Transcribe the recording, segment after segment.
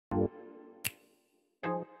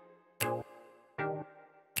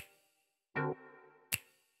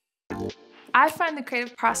I find the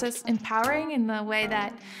creative process empowering in the way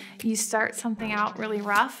that you start something out really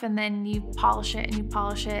rough and then you polish it and you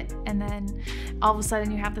polish it, and then all of a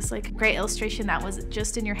sudden you have this like great illustration that was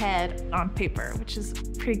just in your head on paper, which is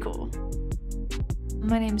pretty cool.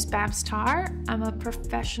 My name is Babs Tarr. I'm a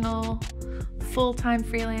professional, full-time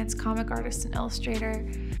freelance comic artist and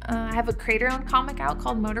illustrator. I have a creator-owned comic out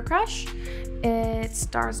called Motor Crush. It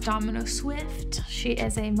stars Domino Swift. She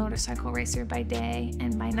is a motorcycle racer by day,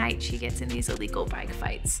 and by night she gets in these illegal bike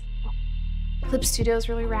fights. ClipStudio is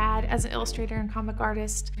really rad as an illustrator and comic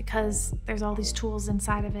artist because there's all these tools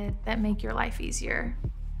inside of it that make your life easier.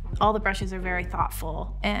 All the brushes are very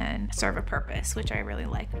thoughtful and serve a purpose, which I really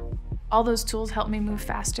like. All those tools help me move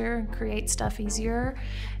faster and create stuff easier.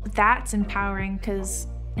 That's empowering because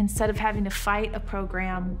instead of having to fight a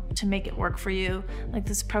program to make it work for you, like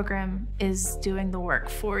this program is doing the work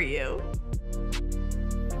for you.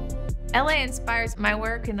 LA inspires my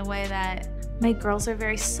work in the way that my girls are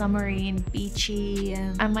very summery and beachy,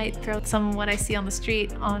 and I might throw some of what I see on the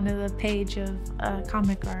street onto the page of a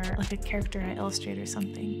comic or like a character I illustrate or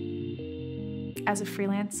something. As a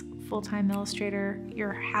freelance full-time illustrator,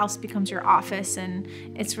 your house becomes your office, and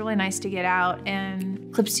it's really nice to get out,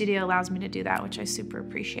 and ClipStudio allows me to do that, which I super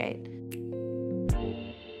appreciate.